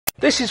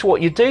This is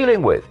what you're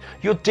dealing with.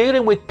 You're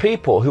dealing with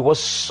people who are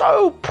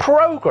so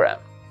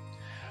programmed.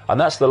 And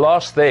that's the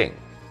last thing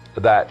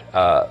that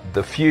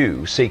the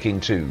few seeking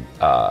to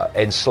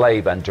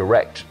enslave and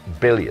direct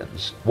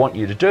billions want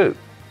you to do.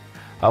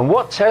 And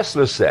what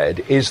Tesla said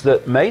is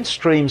that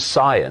mainstream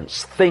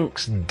science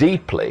thinks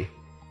deeply,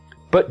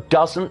 but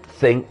doesn't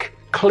think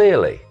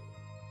clearly.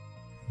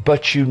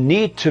 But you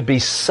need to be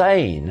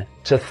sane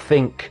to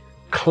think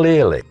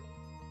clearly.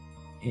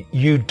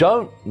 You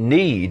don't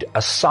need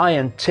a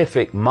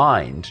scientific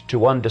mind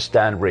to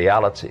understand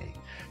reality.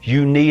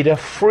 You need a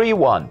free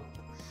one.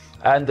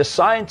 And the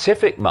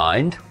scientific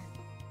mind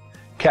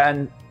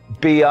can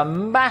be a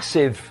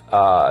massive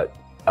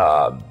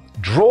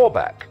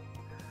drawback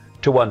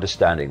to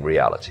understanding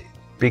reality.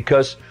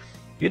 Because,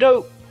 you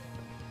know,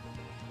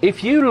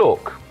 if you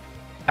look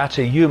at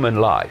a human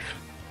life,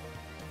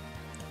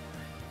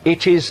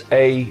 it is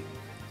a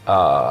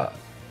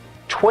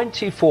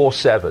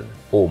 24/7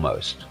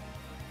 almost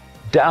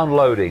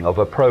downloading of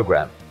a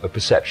program of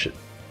perception.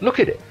 Look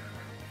at it.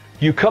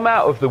 You come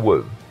out of the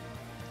womb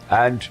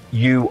and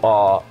you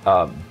are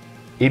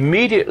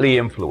immediately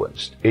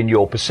influenced in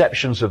your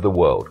perceptions of the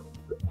world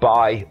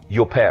by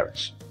your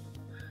parents,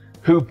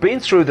 who've been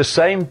through the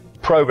same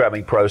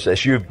programming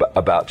process you're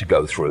about to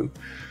go through,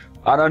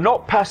 and are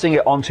not passing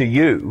it on to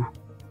you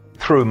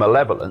through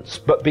malevolence,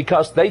 but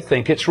because they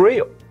think it's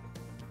real.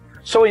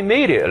 So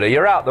immediately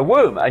you're out the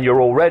womb and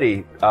you're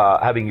already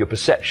having your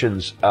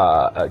perceptions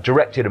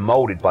directed and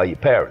molded by your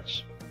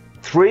parents.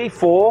 3,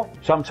 4,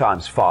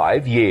 sometimes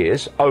 5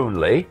 years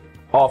only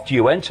after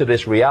you enter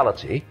this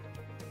reality,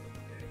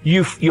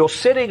 you're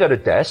sitting at a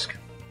desk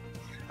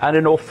and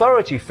an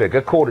authority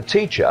figure called a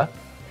teacher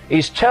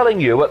is telling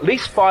you at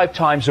least 5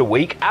 times a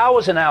week,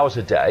 hours and hours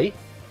a day,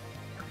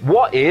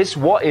 what is,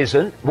 what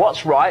isn't,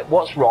 what's right,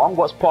 what's wrong,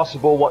 what's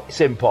possible, what's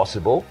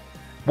impossible,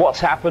 what's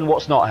happened,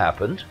 what's not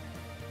happened.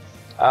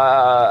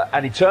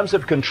 And in terms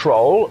of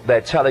control,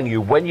 they're telling you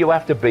when you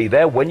have to be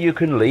there, when you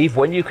can leave,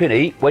 when you can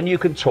eat, when you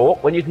can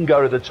talk, when you can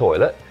go to the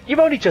toilet. You've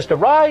only just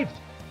arrived.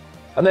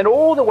 And then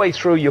all the way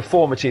through your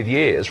formative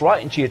years,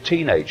 right into your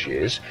teenage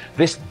years,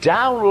 this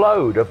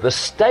download of the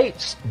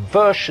state's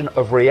version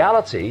of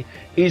reality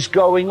is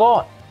going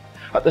on.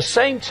 At the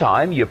same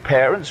time, your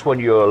parents, when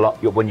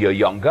you're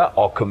younger,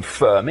 are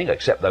confirming,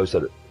 except those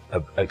that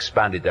have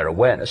expanded their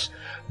awareness,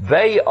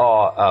 they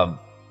are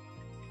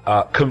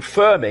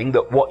confirming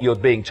that what you're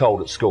being told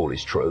at school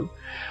is true.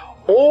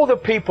 All the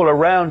people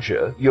around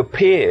you, your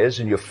peers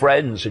and your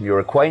friends and your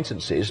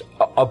acquaintances,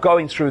 are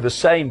going through the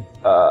same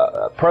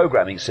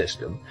programming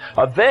system.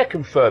 They're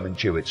confirming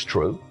to you it's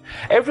true.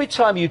 Every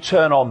time you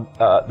turn on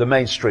the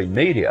mainstream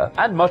media,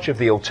 and much of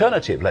the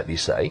alternative, let me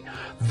say,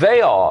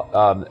 they are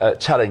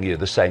telling you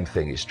the same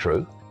thing is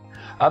true.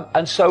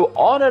 And so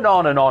on and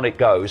on and on it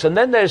goes. And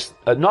then there's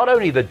not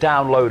only the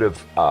download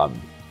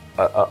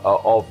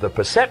of the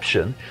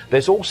perception,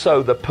 there's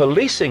also the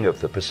policing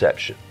of the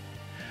perception.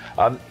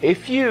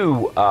 If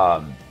you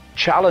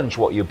challenge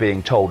what you're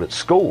being told at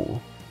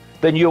school,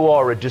 then you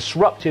are a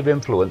disruptive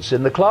influence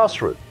in the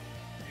classroom.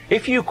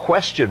 If you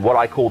question what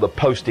I call the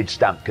postage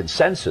stamp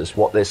consensus,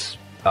 what this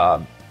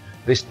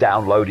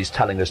download is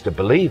telling us to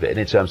believe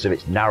in terms of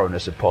its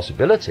narrowness of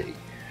possibility,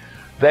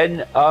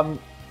 then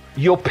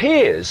your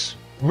peers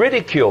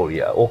ridicule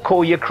you or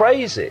call you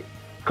crazy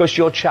because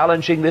you're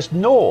challenging this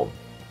norm.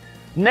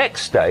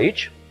 Next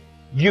stage,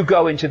 you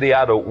go into the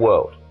adult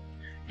world.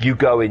 You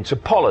go into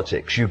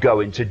politics, you go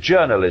into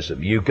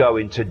journalism, you go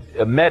into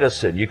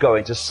medicine, you go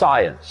into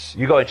science,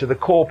 you go into the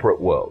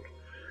corporate world,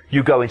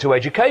 you go into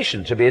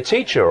education to be a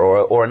teacher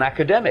or an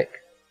academic.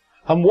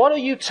 And what are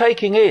you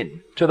taking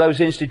in to those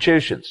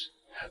institutions?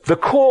 The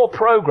core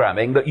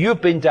programming that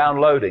you've been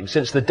downloading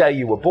since the day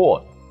you were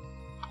born.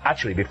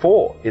 Actually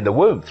before, in the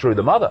womb, through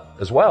the mother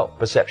as well,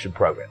 perception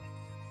program.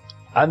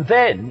 And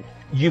then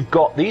you've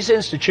got these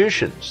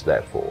institutions,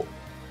 therefore,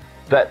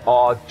 that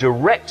are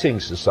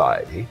directing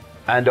society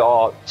and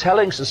are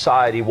telling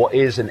society what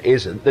is and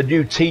isn't. The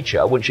new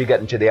teacher, once you get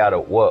into the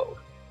adult world,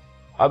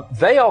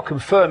 they are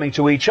confirming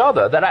to each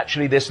other that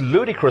actually this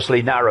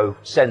ludicrously narrow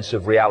sense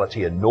of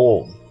reality and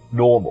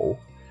normal,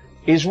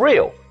 is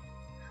real.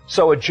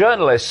 So a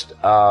journalist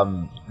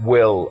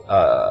will,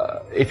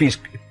 if he's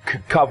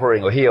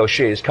covering, or he or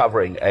she is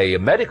covering a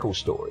medical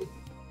story,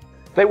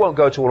 they won't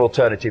go to an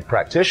alternative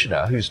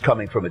practitioner who's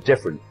coming from a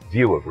different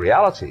view of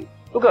reality.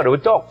 They'll go to a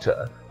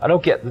doctor and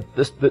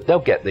they'll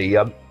get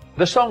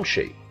the song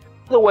sheet.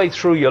 The way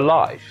through your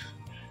life,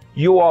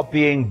 you are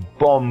being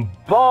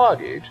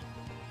bombarded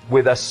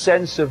with a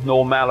sense of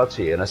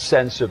normality and a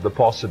sense of the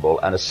possible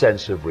and a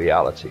sense of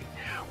reality,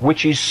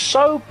 which is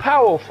so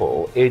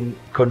powerful in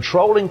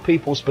controlling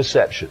people's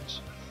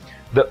perceptions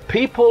that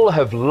people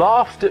have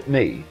laughed at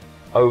me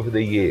over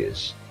the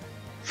years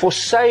for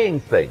saying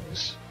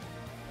things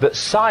that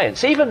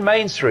science, even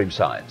mainstream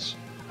science,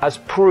 has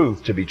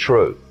proved to be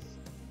true.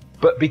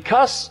 But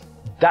because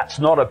that's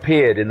not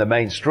appeared in the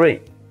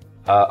mainstream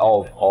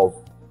of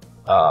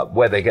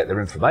where they get their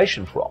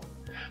information from,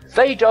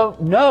 they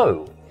don't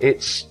know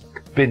it's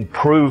been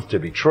proved to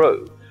be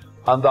true,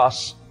 and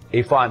thus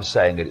if I'm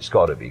saying it, it's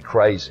got to be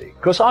crazy.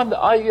 Because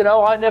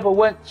I never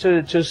went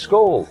to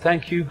school,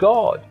 thank you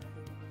God.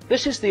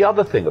 This is the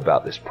other thing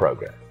about this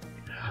program.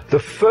 The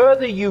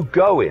further you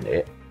go in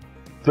it,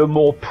 the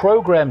more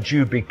programmed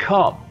you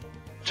become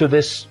to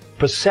this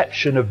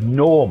perception of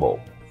normal,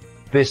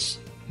 this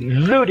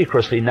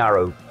ludicrously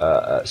narrow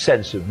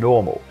sense of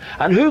normal.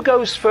 And who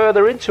goes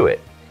further into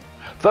it?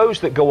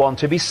 Those that go on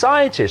to be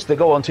scientists, that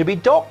go on to be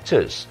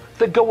doctors,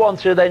 that go on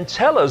to then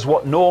tell us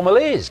what normal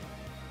is.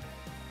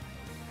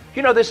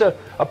 You know, there's a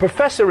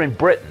professor in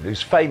Britain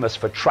who's famous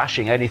for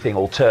trashing anything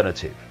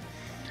alternative,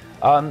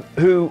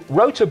 who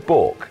wrote a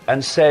book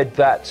and said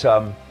that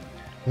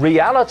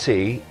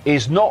reality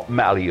is not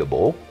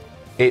malleable,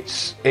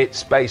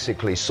 it's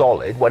basically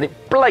solid, when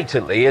it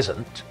blatantly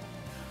isn't.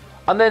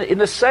 And then in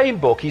the same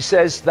book he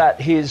says that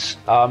his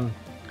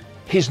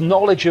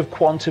knowledge of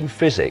quantum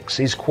physics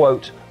is,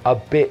 quote, a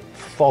bit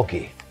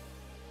foggy.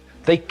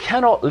 They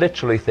cannot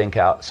literally think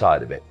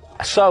outside of it.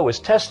 So, as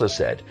Tesla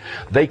said,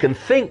 they can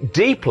think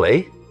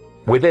deeply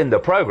within the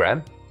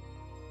program,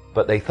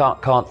 but they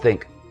can't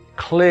think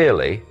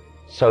clearly,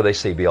 so they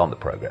see beyond the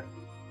program.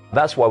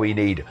 That's why we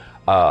need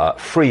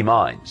free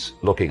minds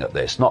looking at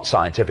this, not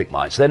scientific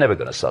minds. They're never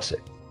going to suss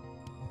it.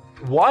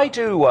 Why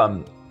do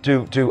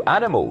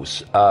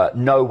animals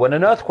know when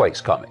an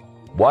earthquake's coming?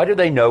 Why do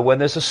they know when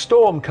there's a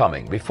storm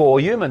coming before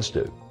humans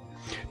do?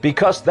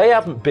 Because they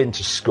haven't been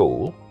to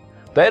school.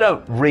 They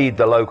don't read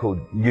the local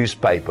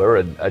newspaper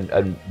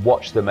and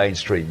watch the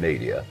mainstream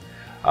media.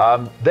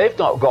 They've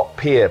not got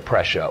peer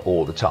pressure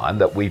all the time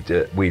that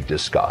we've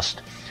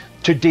discussed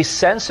to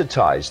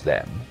desensitize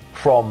them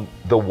from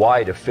the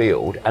wider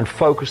field and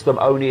focus them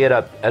only at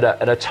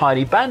a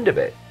tiny band of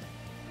it.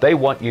 They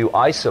want you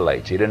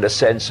isolated in a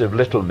sense of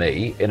little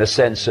me, in a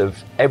sense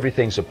of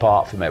everything's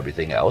apart from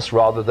everything else,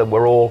 rather than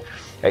we're all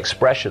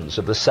expressions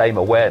of the same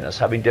awareness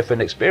having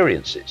different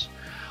experiences.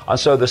 And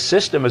so the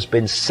system has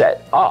been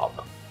set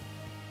up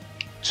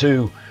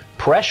to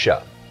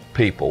pressure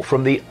people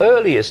from the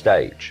earliest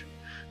age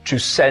to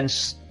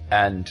sense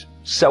and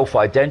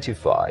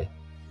self-identify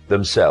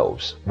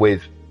themselves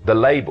with the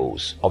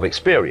labels of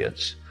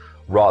experience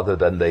rather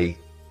than the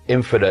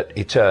infinite,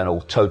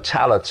 eternal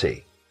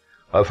totality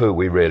of who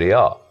we really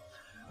are.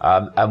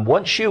 And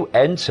once you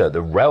enter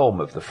the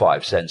realm of the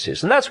five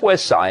senses, and that's where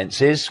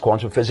science is,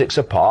 quantum physics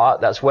apart,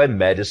 that's where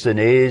medicine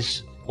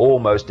is,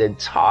 almost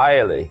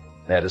entirely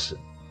medicine.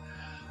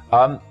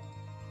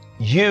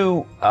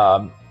 You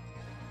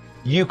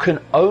can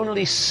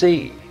only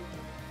see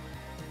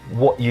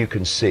what you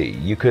can see.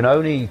 You can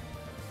only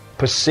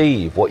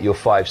perceive what your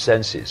five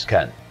senses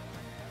can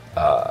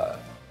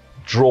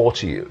draw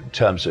to you in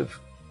terms of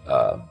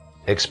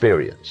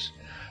experience.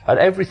 And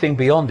everything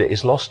beyond it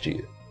is lost to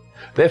you.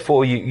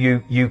 Therefore,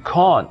 you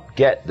can't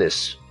get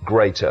this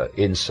greater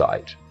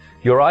insight.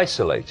 You're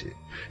isolated.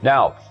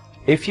 Now,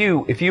 if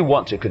you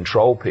want to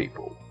control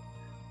people,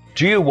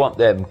 do you want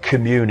them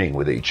communing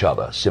with each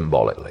other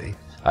symbolically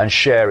and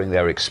sharing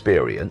their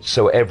experience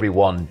so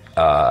everyone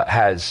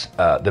has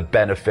the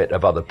benefit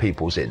of other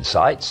people's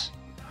insights?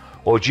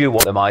 Or do you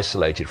want them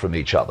isolated from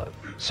each other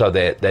so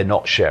they're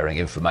not sharing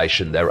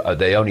information?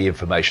 The only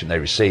information they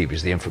receive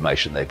is the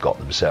information they've got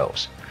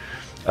themselves.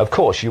 Of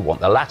course, you want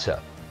the latter,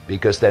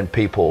 because then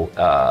people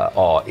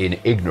are in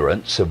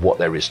ignorance of what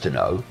there is to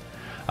know.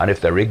 And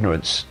if they're in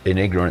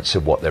ignorance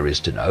of what there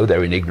is to know,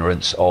 they're in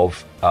ignorance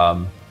of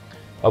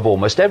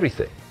almost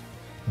everything.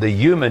 The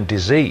human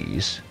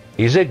disease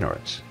is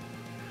ignorance.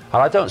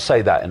 And I don't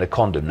say that in a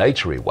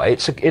condemnatory way,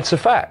 it's a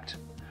fact.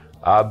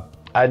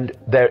 And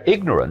they're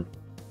ignorant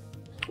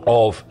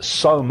of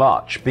so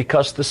much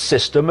because the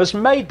system has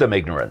made them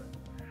ignorant.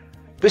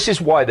 This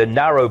is why the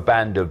narrow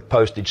band of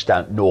postage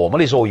stamp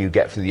normal is all you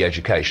get through the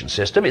education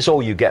system. It's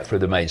all you get through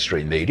the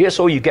mainstream media. It's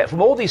all you get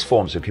from all these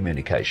forms of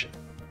communication.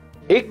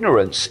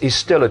 Ignorance is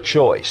still a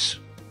choice.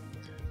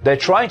 They're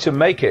trying to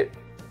make it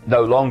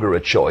no longer a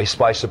choice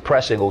by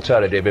suppressing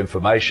alternative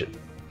information.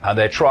 And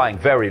they're trying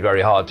very,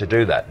 very hard to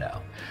do that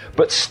now.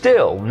 But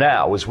still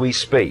now, as we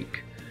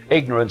speak,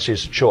 ignorance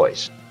is a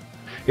choice.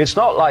 It's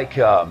not like,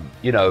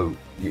 you're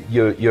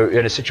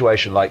in a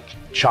situation like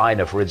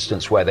China, for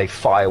instance, where they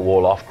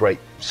firewall off great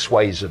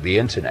swathes of the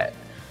internet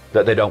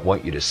that they don't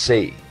want you to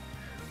see.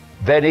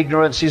 Then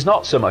ignorance is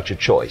not so much a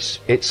choice.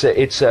 It's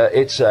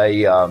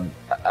an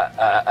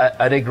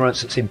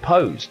ignorance that's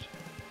imposed.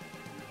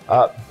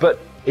 But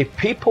if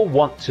people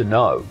want to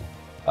know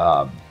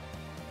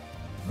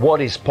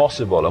what is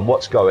possible and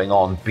what's going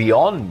on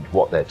beyond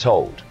what they're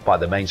told by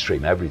the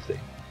mainstream everything,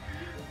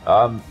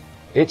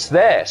 it's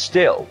there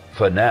still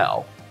for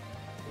now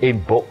in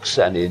books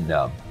and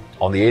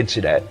on the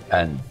internet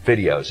and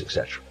videos,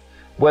 etc.,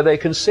 where they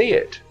can see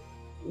it.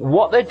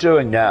 What they're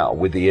doing now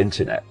with the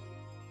internet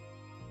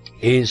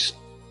is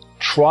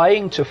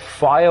trying to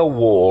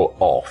firewall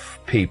off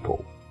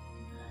people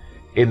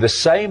in the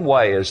same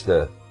way as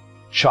the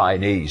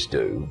Chinese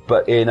do,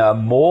 but in a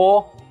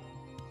more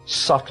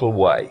subtle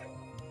way.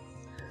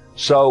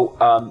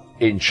 So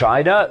in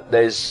China,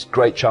 there's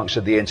great chunks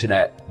of the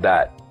internet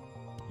that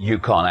you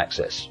can't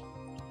access.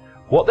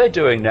 What they're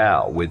doing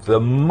now with the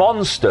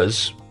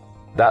monsters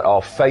that are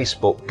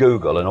Facebook,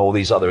 Google, and all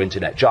these other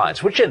internet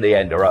giants, which in the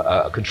end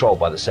are controlled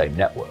by the same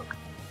network,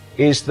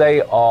 is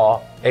they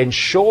are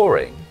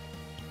ensuring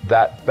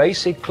that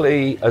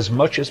basically, as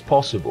much as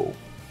possible,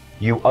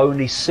 you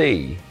only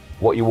see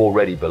what you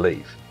already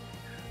believe.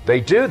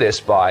 They do this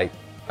by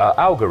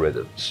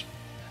algorithms.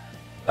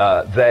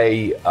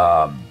 They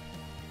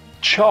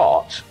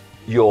chart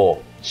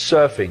your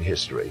surfing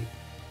history.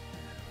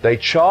 They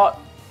chart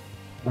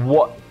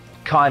what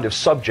kind of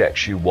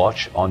subjects you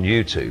watch on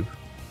YouTube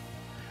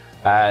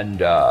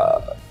and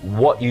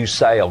what you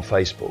say on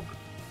Facebook.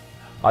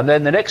 And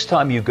then the next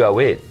time you go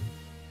in,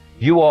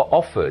 you are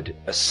offered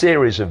a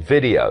series of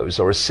videos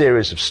or a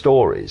series of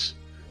stories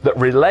that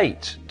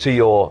relate to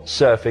your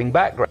surfing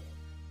background.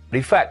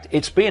 In fact,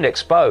 it's been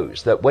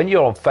exposed that when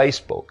you're on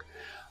Facebook,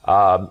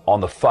 on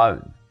the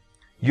phone,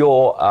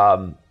 your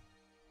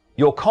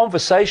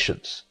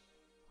conversations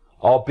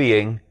are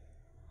being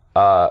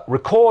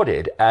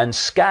recorded and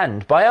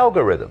scanned by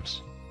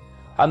algorithms.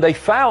 And they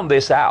found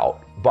this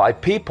out by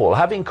people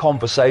having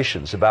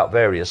conversations about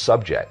various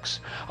subjects.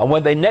 And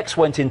when they next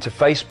went into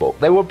Facebook,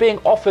 they were being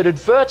offered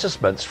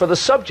advertisements for the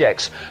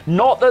subjects,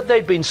 not that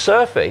they'd been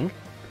surfing,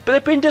 but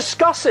they'd been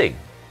discussing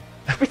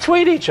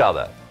between each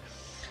other.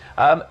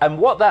 And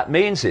what that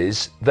means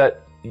is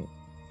that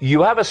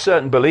you have a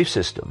certain belief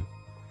system,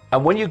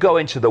 and when you go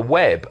into the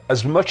web,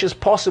 as much as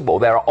possible,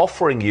 they're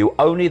offering you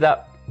only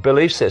that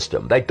belief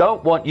system. They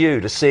don't want you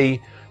to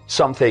see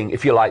something,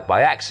 if you like,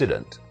 by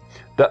accident,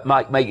 that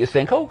might make you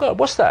think, oh God,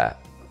 what's that?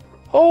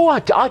 Oh,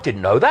 I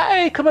didn't know that.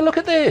 Hey, come and look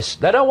at this.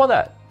 They don't want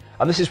that.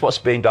 And this is what's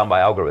being done by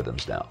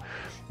algorithms now.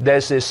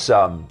 There's this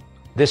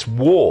this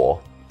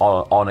war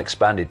on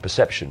expanded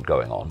perception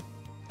going on.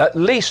 At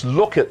least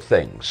look at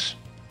things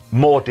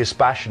more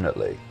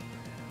dispassionately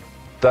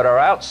that are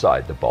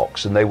outside the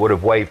box, and they would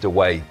have waved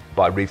away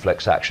by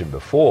reflex action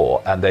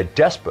before, and they're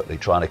desperately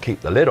trying to keep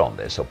the lid on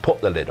this, or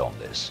put the lid on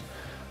this,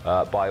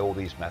 by all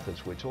these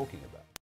methods we're talking about.